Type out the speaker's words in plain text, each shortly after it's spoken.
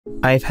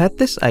I've had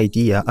this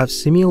idea of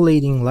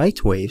simulating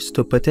light waves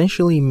to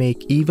potentially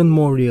make even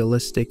more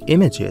realistic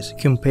images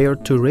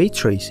compared to ray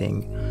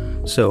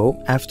tracing.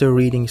 So, after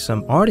reading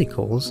some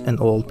articles and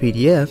old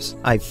PDFs,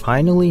 I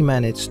finally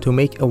managed to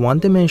make a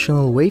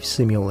one-dimensional wave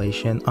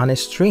simulation on a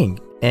string,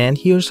 and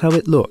here's how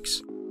it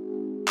looks.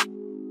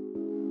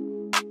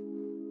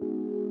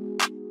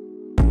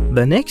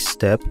 The next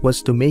step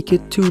was to make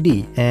it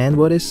 2D, and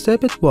what a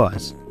step it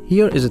was.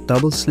 Here is a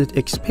double slit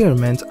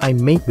experiment I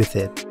made with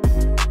it.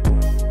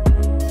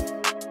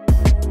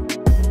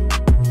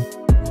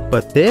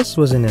 But this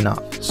wasn't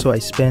enough, so I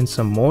spent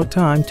some more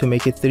time to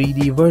make a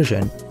 3D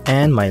version,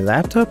 and my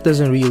laptop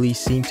doesn't really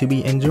seem to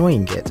be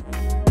enjoying it.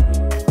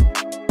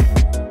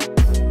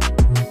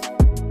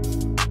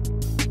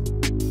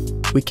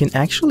 We can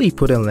actually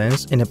put a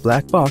lens in a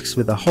black box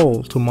with a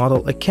hole to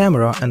model a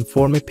camera and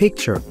form a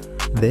picture.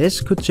 This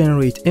could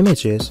generate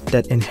images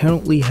that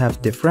inherently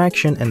have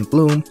diffraction and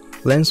bloom,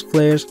 lens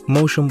flares,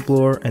 motion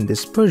blur, and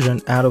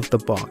dispersion out of the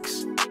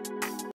box.